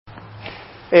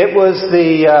It was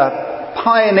the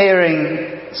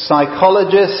pioneering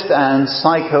psychologist and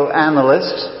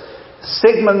psychoanalyst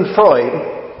Sigmund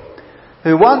Freud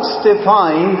who once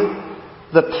defined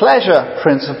the pleasure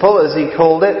principle, as he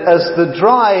called it, as the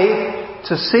drive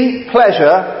to seek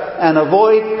pleasure and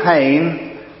avoid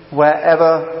pain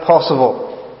wherever possible.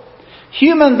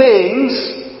 Human beings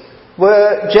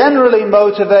were generally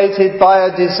motivated by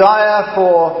a desire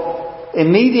for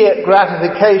immediate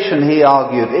gratification, he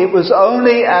argued. It was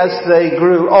only as they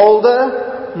grew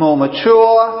older, more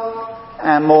mature,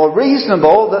 and more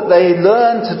reasonable that they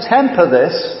learned to temper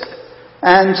this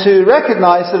and to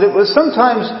recognize that it was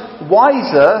sometimes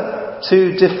wiser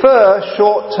to defer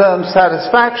short-term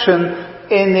satisfaction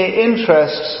in the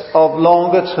interests of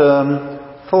longer-term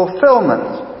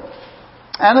fulfillment.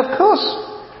 And of course,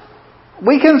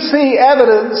 we can see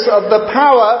evidence of the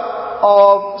power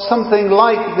of something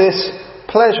like this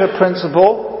pleasure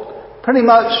principle pretty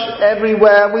much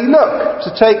everywhere we look.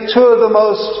 To take two of the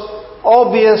most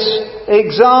obvious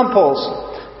examples,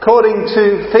 according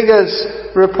to figures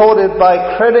reported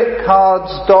by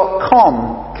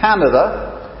creditcards.com Canada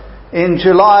in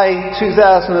July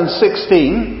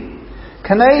 2016,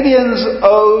 Canadians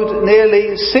owed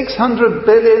nearly $600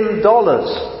 billion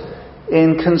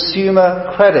in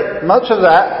consumer credit. Much of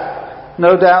that,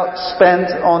 no doubt, spent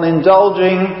on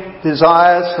indulging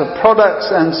desires for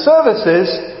products and services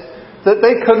that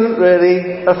they couldn't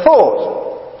really afford.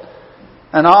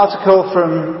 An article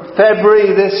from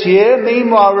February this year,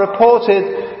 meanwhile,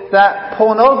 reported that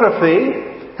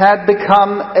pornography had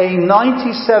become a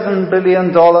 $97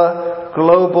 billion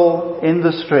global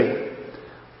industry.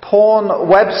 Porn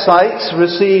websites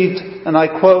received, and I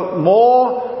quote,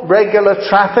 more regular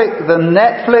traffic than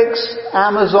Netflix,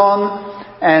 Amazon,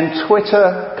 and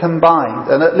Twitter combined.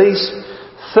 And at least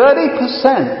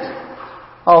 30%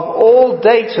 of all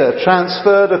data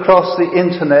transferred across the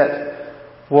internet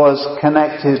was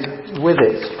connected with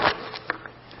it.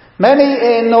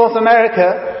 Many in North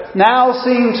America now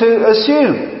seem to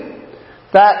assume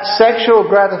that sexual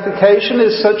gratification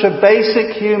is such a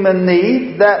basic human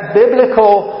need that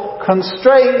biblical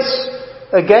constraints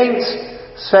against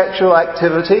sexual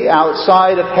activity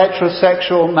outside of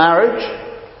heterosexual marriage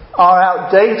are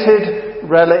outdated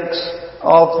relics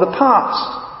of the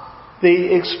past.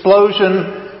 The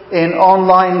explosion in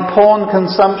online porn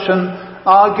consumption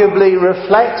arguably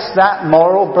reflects that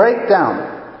moral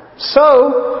breakdown.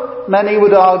 So, many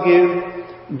would argue,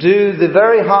 do the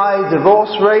very high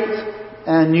divorce rate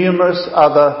and numerous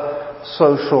other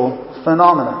social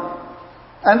phenomena.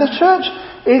 And the church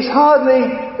is hardly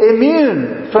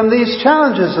immune from these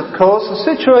challenges, of course.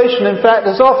 The situation, in fact,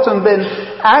 has often been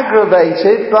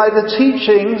aggravated by the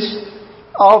teachings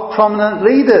of prominent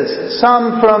leaders.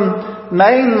 Some from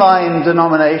mainline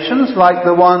denominations, like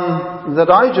the one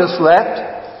that I just left,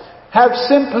 have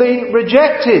simply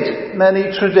rejected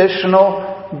many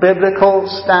traditional biblical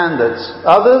standards.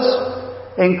 Others,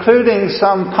 including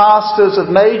some pastors of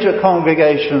major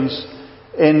congregations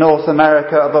in North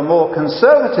America of a more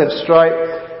conservative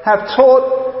stripe, have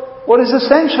taught what is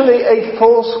essentially a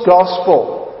false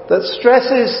gospel that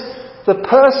stresses the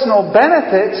personal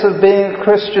benefits of being a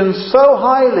Christian so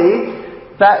highly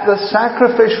that the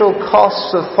sacrificial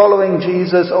costs of following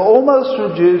Jesus are almost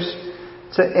reduced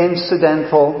to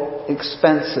incidental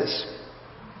expenses.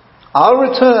 I'll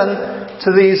return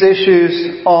to these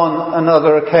issues on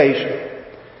another occasion.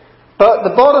 But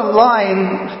the bottom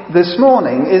line this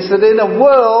morning is that in a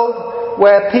world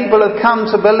where people have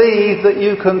come to believe that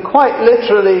you can quite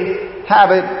literally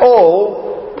have it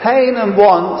all, pain and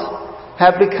want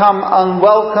have become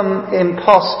unwelcome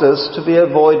impostors to be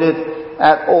avoided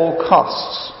at all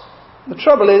costs. The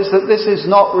trouble is that this is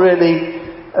not really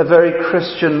a very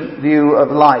Christian view of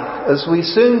life, as we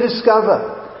soon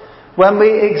discover when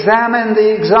we examine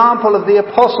the example of the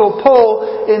Apostle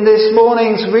Paul in this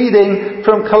morning's reading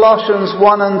from Colossians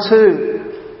 1 and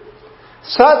 2.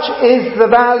 Such is the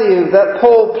value that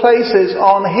Paul places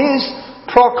on his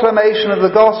proclamation of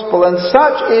the gospel, and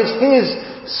such is his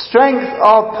strength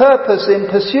of purpose in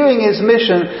pursuing his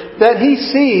mission, that he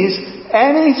sees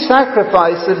any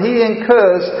sacrifice that he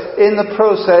incurs in the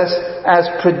process as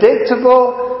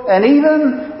predictable and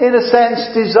even, in a sense,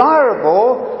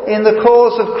 desirable in the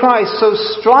cause of Christ. So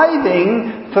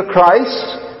striving for Christ,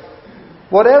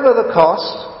 whatever the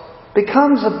cost,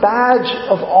 becomes a badge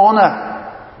of honor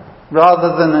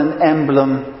rather than an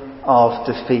emblem of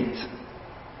defeat.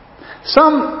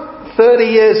 Some 30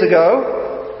 years ago,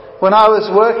 when I was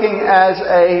working as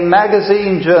a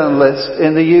magazine journalist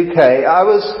in the UK, I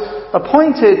was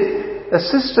appointed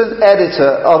assistant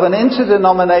editor of an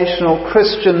interdenominational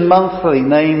Christian monthly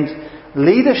named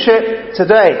Leadership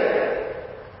Today.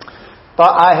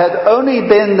 but I had only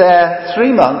been there 3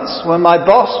 months when my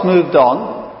boss moved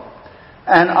on,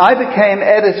 and I became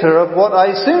editor of what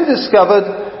I soon discovered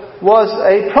was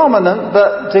a prominent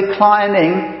but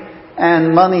declining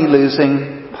and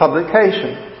money-losing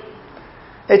publication.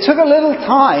 It took a little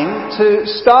time to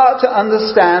start to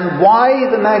understand why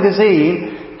the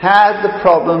magazine had the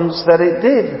problems that it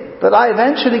did, but I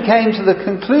eventually came to the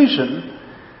conclusion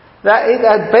that it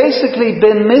had basically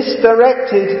been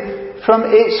misdirected from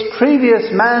its previous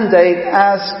mandate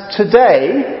as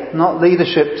Today, not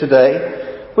Leadership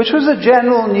Today, which was a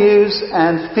general news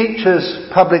and features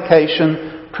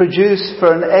publication produced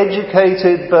for an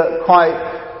educated but quite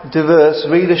diverse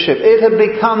readership. It had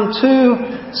become too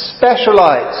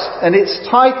specialized, and its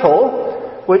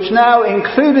title, which now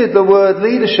included the word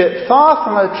leadership, far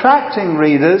from attracting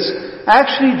readers,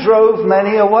 actually drove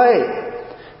many away,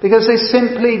 because they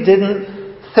simply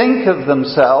didn't think of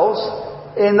themselves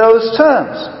in those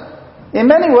terms. In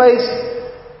many ways,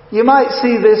 you might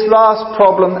see this last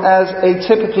problem as a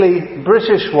typically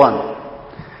British one.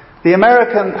 The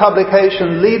American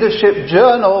publication Leadership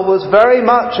Journal was very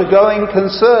much a going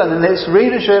concern, and its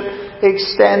readership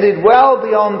extended well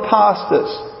beyond pastors.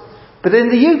 But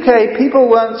in the UK, people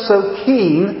weren't so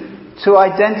keen to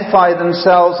identify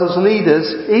themselves as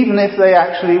leaders, even if they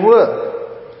actually were.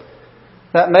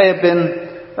 That may have been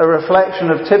a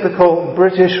reflection of typical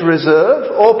British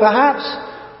reserve, or perhaps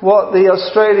what the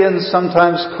Australians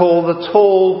sometimes call the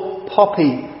tall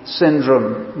poppy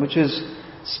syndrome, which is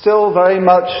still very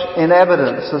much in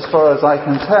evidence as far as I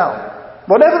can tell.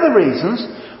 Whatever the reasons,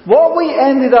 what we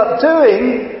ended up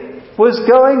doing was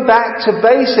going back to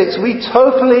basics. We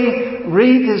totally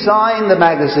redesigned the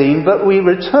magazine, but we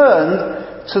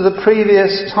returned to the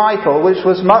previous title, which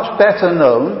was much better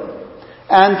known,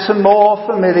 and to more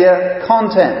familiar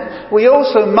content. We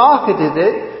also marketed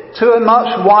it to a much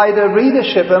wider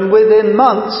readership, and within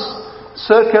months,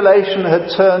 circulation had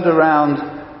turned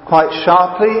around quite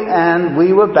sharply, and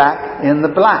we were back in the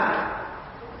black.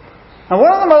 And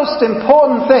one of the most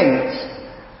important things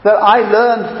that I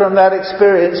learned from that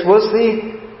experience was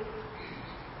the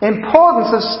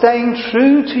importance of staying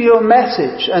true to your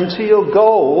message and to your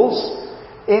goals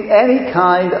in any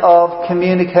kind of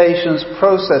communications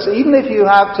process, even if you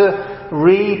have to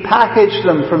repackage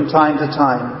them from time to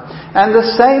time. And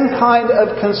the same kind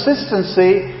of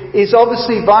consistency is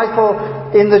obviously vital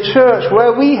in the church,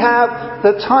 where we have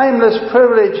the timeless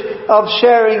privilege of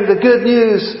sharing the good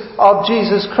news of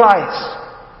Jesus Christ.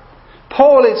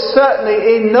 Paul is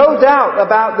certainly in no doubt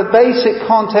about the basic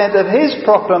content of his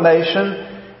proclamation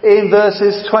in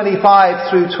verses 25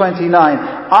 through 29.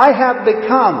 I have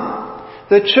become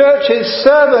the church's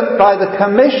servant by the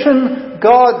commission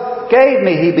God gave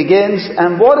me, he begins.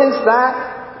 And what is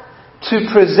that? To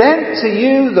present to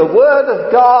you the Word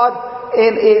of God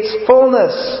in its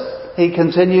fullness. He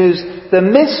continues, the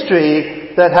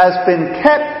mystery that has been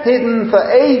kept hidden for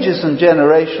ages and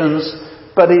generations,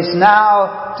 but is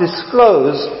now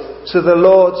disclosed to the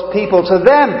Lord's people. To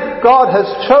them, God has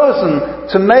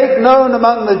chosen to make known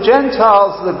among the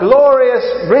Gentiles the glorious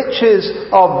riches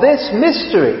of this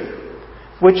mystery,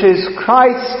 which is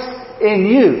Christ in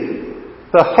you,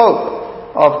 the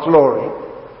hope of glory.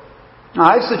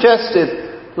 Now, I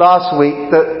suggested last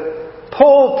week that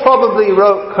Paul probably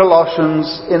wrote Colossians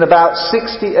in about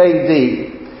 60 AD,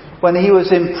 when he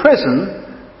was in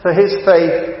prison for his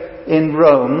faith in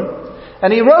Rome.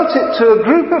 And he wrote it to a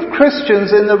group of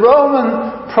Christians in the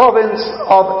Roman province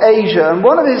of Asia. And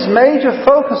one of his major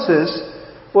focuses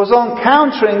was on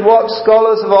countering what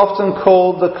scholars have often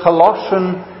called the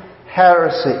Colossian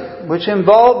heresy, which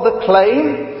involved the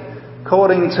claim,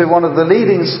 according to one of the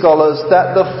leading scholars,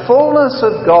 that the fullness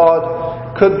of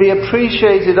God could be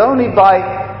appreciated only by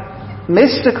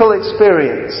mystical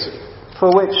experience, for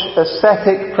which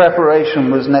ascetic preparation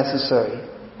was necessary.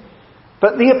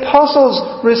 But the apostles'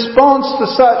 response to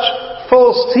such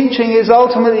false teaching is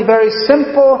ultimately very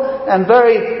simple and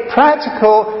very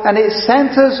practical, and it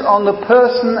centers on the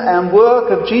person and work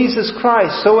of Jesus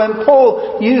Christ. So when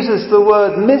Paul uses the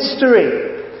word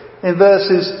mystery in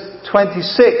verses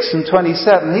 26 and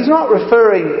 27, he's not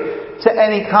referring to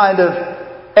any kind of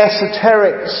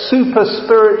esoteric, super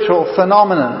spiritual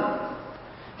phenomenon.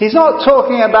 He's not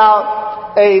talking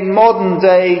about a modern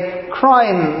day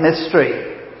crime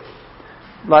mystery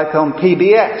like on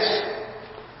PBS.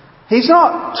 He's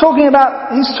talking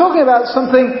about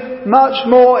something much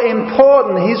more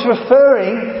important. He's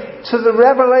referring to the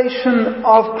revelation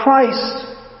of Christ.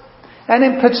 And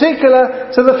in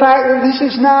particular, to the fact that this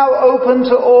is now open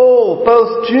to all,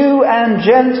 both Jew and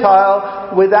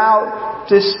Gentile, without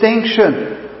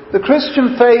distinction. The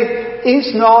Christian faith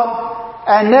is not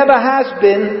and never has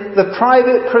been the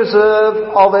private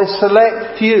preserve of a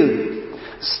select few.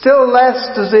 Still less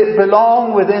does it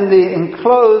belong within the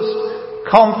enclosed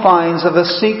confines of a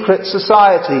secret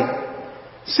society.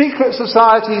 Secret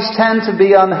societies tend to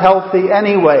be unhealthy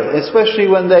anyway, especially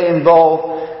when they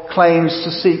involve claims to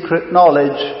secret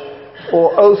knowledge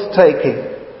or oath-taking.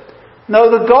 No,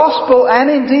 the gospel and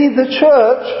indeed the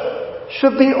church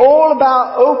should be all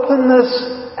about openness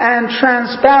and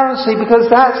transparency, because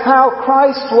that's how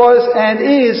Christ was and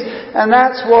is, and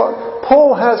that's what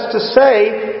Paul has to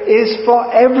say is for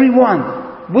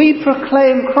everyone. We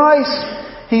proclaim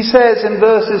Christ, he says in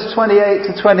verses 28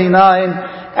 to 29,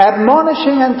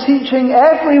 admonishing and teaching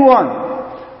everyone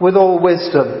with all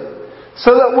wisdom,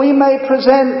 so that we may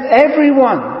present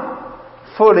everyone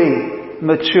fully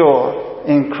mature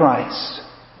in Christ.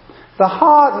 The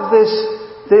heart of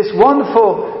this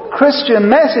wonderful Christian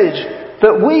message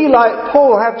that we, like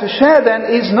Paul, have to share then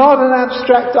is not an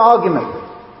abstract argument.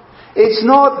 It's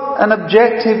not an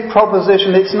objective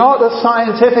proposition. It's not a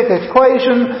scientific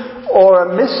equation or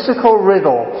a mystical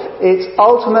riddle. It's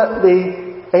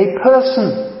ultimately a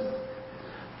person.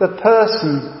 The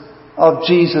person of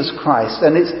Jesus Christ.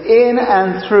 And it's in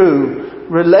and through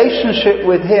relationship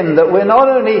with Him that we're not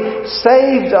only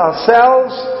saved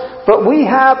ourselves, but we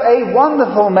have a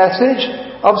wonderful message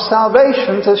of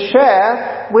salvation to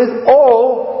share with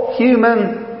all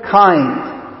humankind.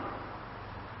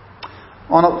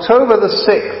 On October the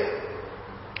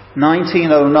 6th,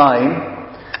 1909,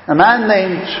 a man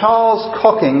named Charles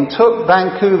Cocking took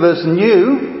Vancouver's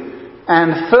new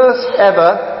and first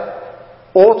ever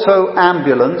auto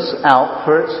ambulance out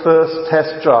for its first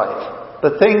test drive.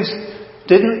 But things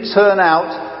didn't turn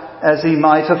out as he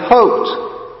might have hoped.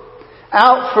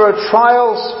 Out for a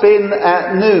trial spin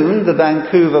at noon, the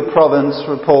Vancouver Province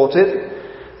reported,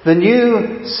 the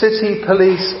new city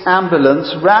police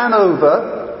ambulance ran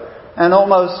over and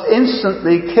almost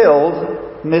instantly killed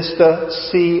Mr.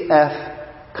 C.F.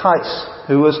 Keiss,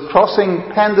 who was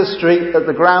crossing Pender Street at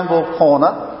the Granville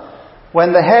corner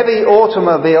when the heavy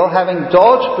automobile, having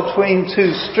dodged between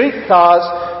two streetcars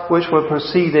which were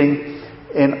proceeding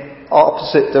in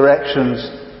opposite directions,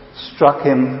 struck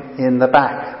him in the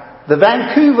back. The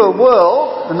Vancouver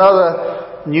World,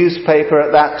 another newspaper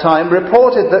at that time,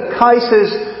 reported that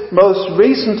Keiss's most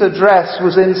recent address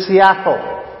was in Seattle,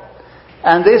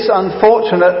 and this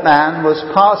unfortunate man was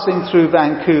passing through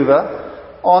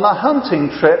Vancouver on a hunting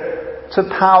trip to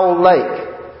Powell Lake.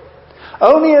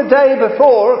 Only a day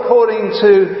before, according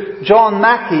to John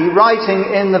Mackey, writing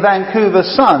in the Vancouver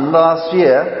Sun last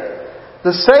year,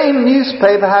 the same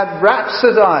newspaper had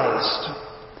rhapsodized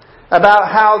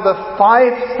about how the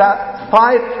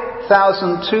 $5,200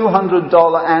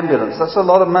 ambulance, that's a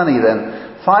lot of money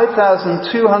then,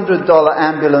 $5,200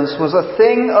 ambulance was a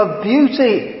thing of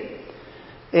beauty.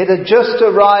 It had just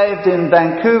arrived in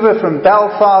Vancouver from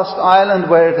Belfast Island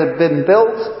where it had been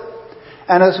built,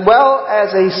 and as well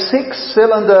as a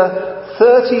 6-cylinder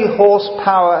 30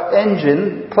 horsepower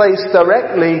engine placed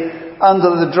directly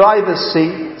under the driver's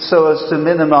seat so as to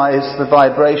minimize the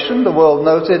vibration, the World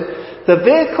noted. The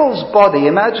vehicle's body,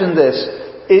 imagine this,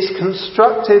 is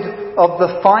constructed of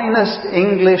the finest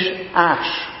English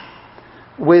ash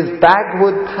with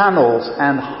bagwood panels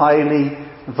and highly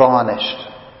varnished.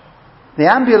 The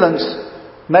ambulance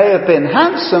may have been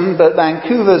handsome, but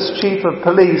Vancouver's Chief of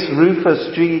Police,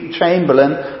 Rufus G.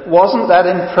 Chamberlain, wasn't that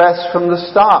impressed from the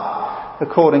start,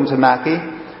 according to Mackey.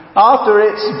 After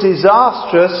its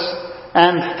disastrous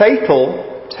and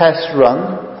fatal test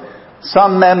run,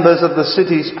 some members of the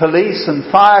city's police and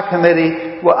fire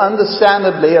committee were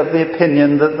understandably of the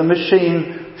opinion that the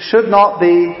machine should not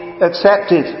be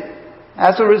accepted.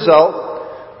 As a result,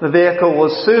 the vehicle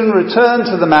was soon returned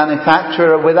to the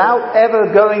manufacturer without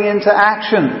ever going into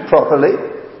action properly.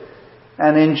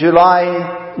 And in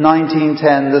July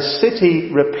 1910, the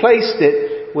city replaced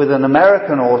it with an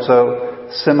American auto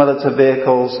similar to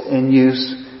vehicles in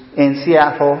use in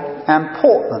Seattle and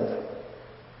Portland.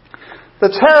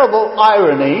 The terrible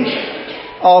irony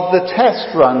of the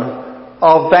test run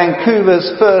of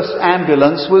Vancouver's first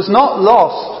ambulance was not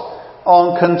lost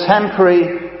on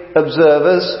contemporary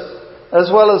observers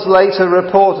as well as later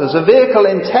reporters. A vehicle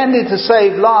intended to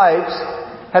save lives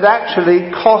had actually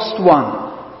cost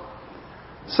one.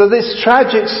 So this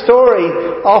tragic story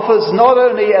offers not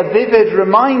only a vivid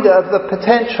reminder of the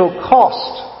potential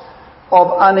cost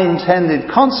of unintended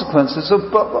consequences,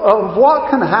 but of what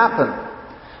can happen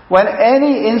when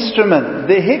any instrument,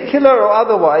 vehicular or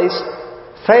otherwise,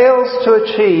 fails to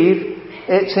achieve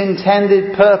its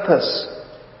intended purpose.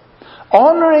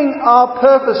 Honouring our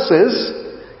purposes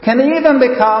can even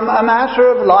become a matter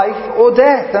of life or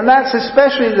death. And that's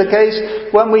especially the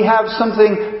case when we have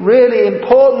something really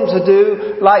important to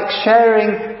do, like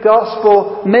sharing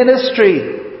gospel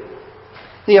ministry.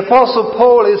 The Apostle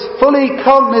Paul is fully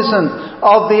cognizant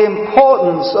of the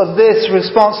importance of this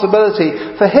responsibility.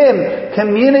 For him,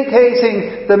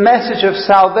 communicating the message of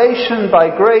salvation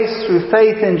by grace through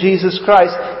faith in Jesus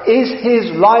Christ is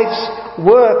his life's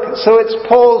work. So it's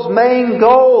Paul's main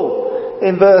goal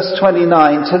in verse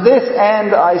 29. To this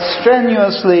end I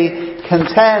strenuously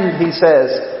contend, he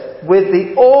says, with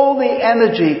all the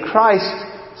energy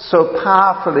Christ so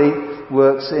powerfully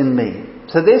works in me.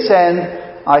 To this end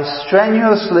I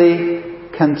strenuously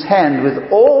contend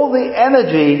with all the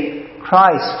energy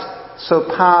Christ so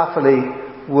powerfully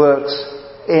works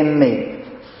in me.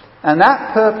 And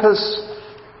that purpose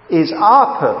is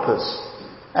our purpose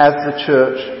as the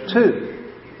church too.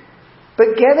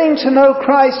 But getting to know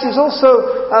Christ is also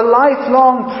a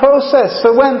lifelong process.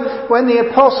 So when the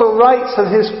apostle writes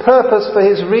of his purpose for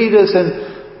his readers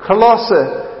in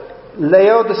Colossae,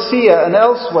 Laodicea and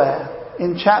elsewhere,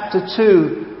 in chapter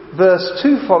 2, verse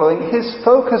 2 following, his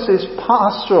focus is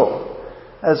pastoral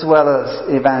as well as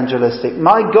evangelistic.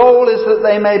 My goal is that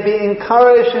they may be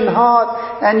encouraged in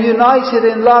heart and united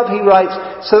in love, he writes,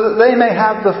 so that they may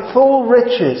have the full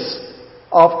riches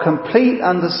of complete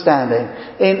understanding,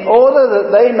 in order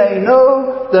that they may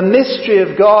know the mystery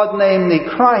of God, namely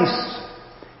Christ,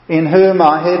 in whom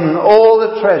are hidden all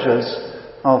the treasures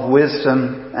of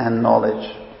wisdom and knowledge.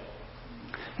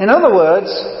 In other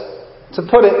words, to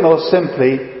put it more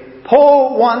simply,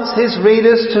 Paul wants his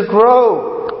readers to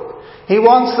grow. He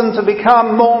wants them to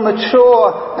become more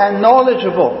mature and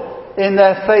knowledgeable in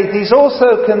their faith. He's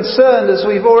also concerned, as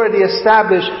we've already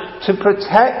established, to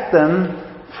protect them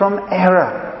from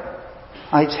error.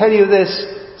 I tell you this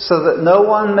so that no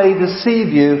one may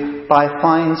deceive you by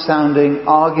fine-sounding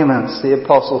arguments, the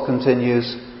apostle continues.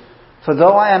 For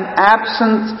though I am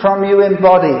absent from you in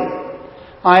body,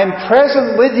 I am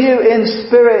present with you in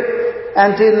spirit,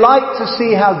 and delight to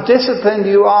see how disciplined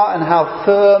you are and how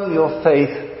firm your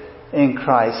faith in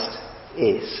Christ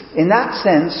is. In that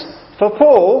sense, for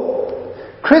Paul,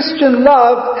 Christian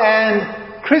love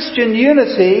and Christian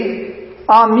unity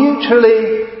are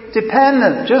mutually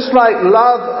dependent. Just like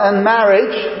love and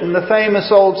marriage, in the famous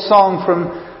old song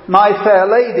from My Fair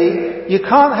Lady, you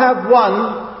can't have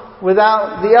one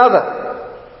without the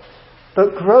other.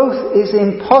 But growth is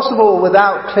impossible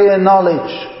without clear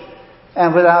knowledge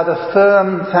and without a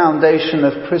firm foundation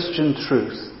of Christian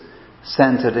truth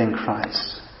centered in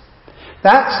Christ.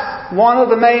 That's one of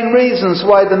the main reasons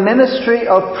why the ministry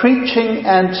of preaching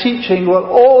and teaching will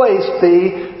always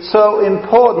be so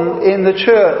important in the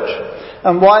church,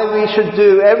 and why we should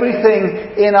do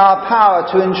everything in our power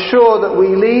to ensure that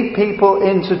we lead people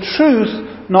into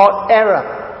truth, not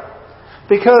error.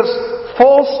 Because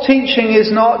false teaching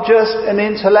is not just an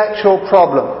intellectual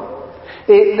problem.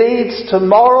 It leads to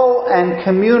moral and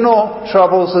communal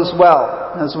troubles as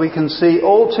well, as we can see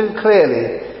all too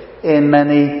clearly in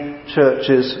many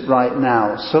churches right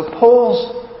now. So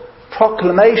Paul's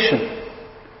proclamation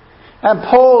and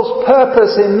Paul's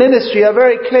purpose in ministry are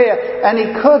very clear, and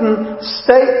he couldn't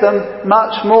state them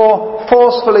much more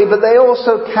forcefully, but they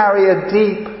also carry a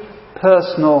deep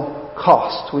personal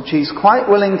cost, which he's quite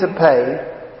willing to pay.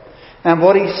 And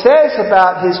what he says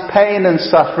about his pain and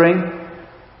suffering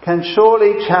can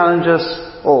surely challenge us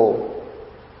all.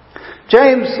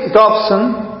 James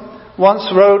Dobson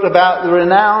once wrote about the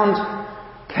renowned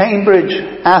Cambridge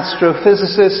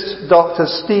astrophysicist Dr.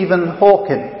 Stephen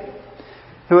Hawking,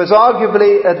 who has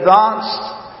arguably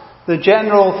advanced the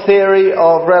general theory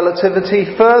of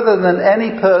relativity further than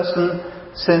any person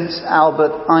since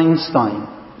Albert Einstein.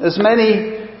 As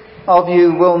many of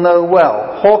you will know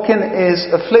well, Hawking is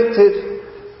afflicted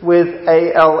with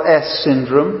ALS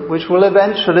syndrome, which will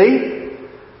eventually,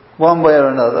 one way or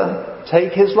another,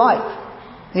 take his life.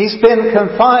 He's been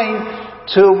confined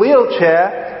to a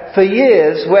wheelchair for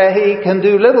years, where he can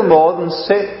do little more than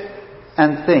sit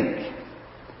and think.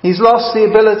 He's lost the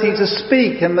ability to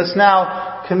speak and must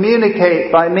now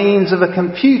communicate by means of a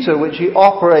computer which he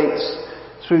operates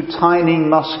through tiny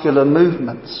muscular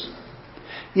movements.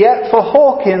 Yet for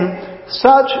Hawking,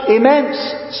 such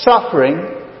immense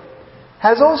suffering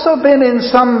has also been in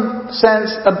some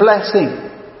sense a blessing.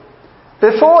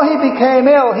 Before he became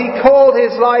ill, he called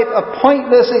his life a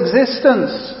pointless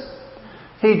existence.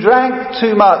 He drank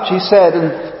too much, he said,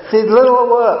 and did little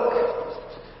work.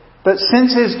 But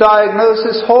since his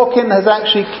diagnosis, Hawking has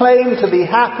actually claimed to be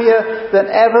happier than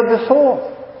ever before.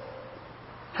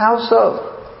 How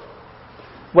so?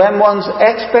 When one's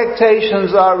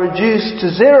expectations are reduced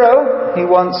to zero, he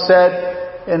once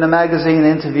said, in a magazine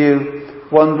interview,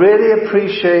 one really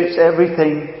appreciates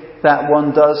everything that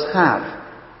one does have.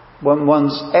 When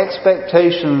one's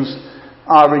expectations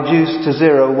are reduced to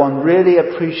zero, one really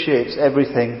appreciates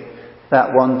everything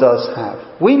that one does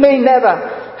have. We may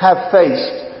never have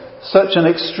faced such an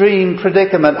extreme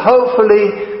predicament.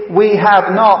 Hopefully we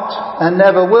have not and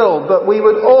never will, but we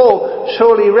would all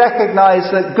surely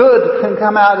recognize that good can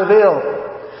come out of ill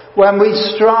when we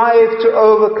strive to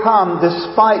overcome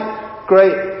despite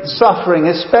great suffering,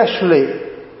 especially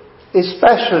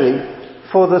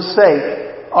for the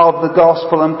sake of the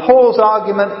gospel. And Paul's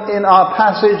argument in our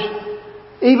passage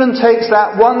even takes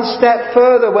that one step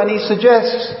further when he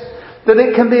suggests that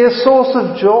it can be a source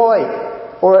of joy,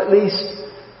 or at least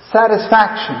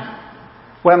satisfaction,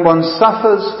 when one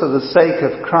suffers for the sake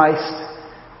of Christ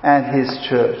and His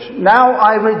church. Now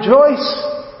I rejoice,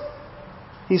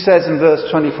 he says in verse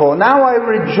 24, now I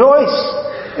rejoice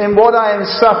in what I am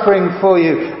suffering for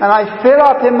you, and I fill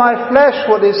up in my flesh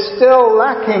what is still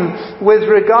lacking with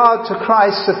regard to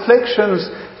Christ's afflictions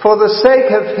for the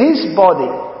sake of His body,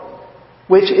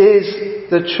 which is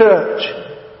the church.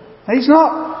 And he's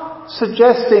not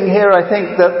suggesting here, I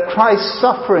think, that Christ's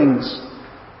sufferings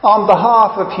on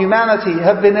behalf of humanity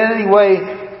have been in any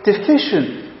way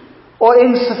deficient or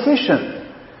insufficient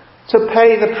to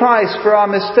pay the price for our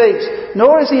mistakes,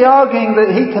 nor is he arguing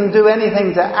that he can do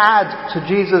anything to add to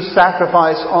Jesus'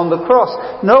 sacrifice on the cross.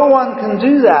 No one can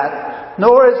do that,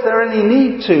 nor is there any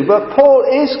need to. But Paul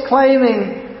is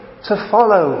claiming to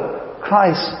follow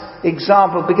Christ's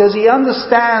example because he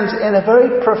understands in a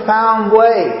very profound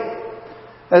way,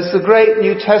 as the great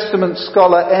New Testament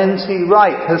scholar N.T.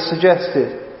 Wright has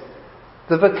suggested,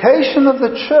 the vocation of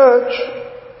the church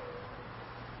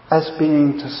as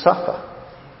being to suffer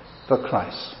for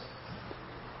Christ.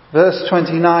 Verse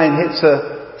 29 hits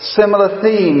a similar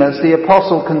theme as the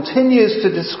apostle continues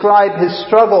to describe his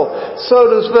struggle.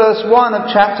 So does verse 1 of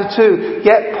chapter 2.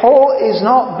 Yet Paul is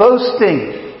not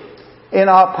boasting in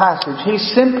our passage.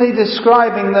 He's simply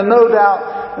describing the no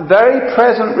doubt very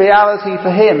present reality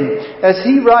for him as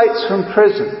he writes from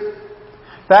prison,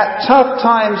 that tough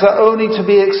times are only to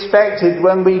be expected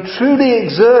when we truly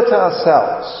exert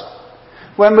ourselves,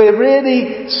 when we're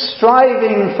really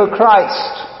striving for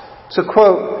Christ, to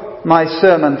quote my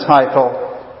sermon title,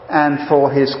 and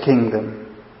for His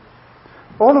kingdom.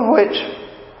 All of which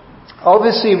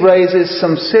obviously raises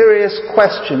some serious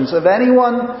questions of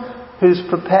anyone who's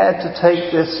prepared to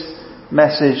take this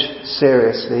message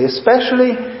seriously,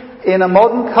 especially in a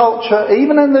modern culture,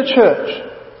 even in the church,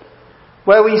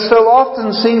 where we so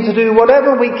often seem to do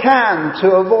whatever we can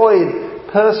to avoid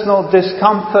personal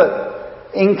discomfort,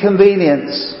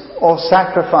 inconvenience, or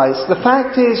sacrifice. The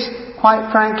fact is, quite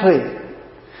frankly,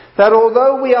 that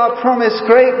although we are promised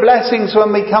great blessings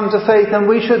when we come to faith, and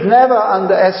we should never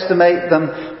underestimate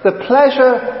them, the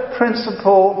pleasure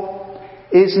principle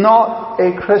is not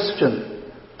a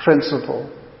Christian principle.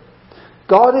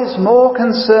 God is more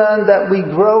concerned that we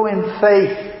grow in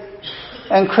faith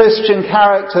and Christian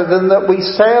character than that we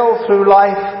sail through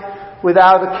life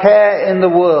without a care in the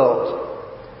world.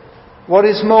 What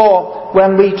is more,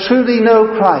 when we truly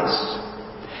know Christ,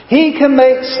 He can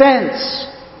make sense.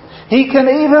 He can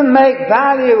even make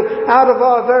value out of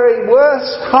our very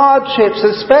worst hardships,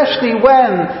 especially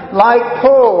when, like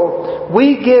Paul,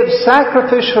 we give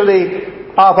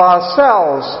sacrificially of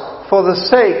ourselves for the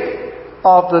sake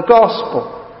of the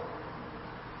gospel.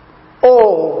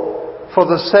 All for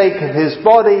the sake of His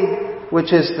body,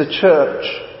 which is the church.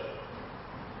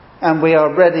 And we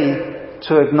are ready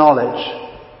to acknowledge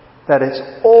that it's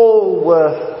all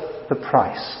worth the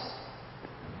price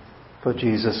for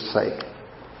Jesus' sake.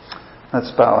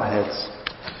 Let's bow our heads.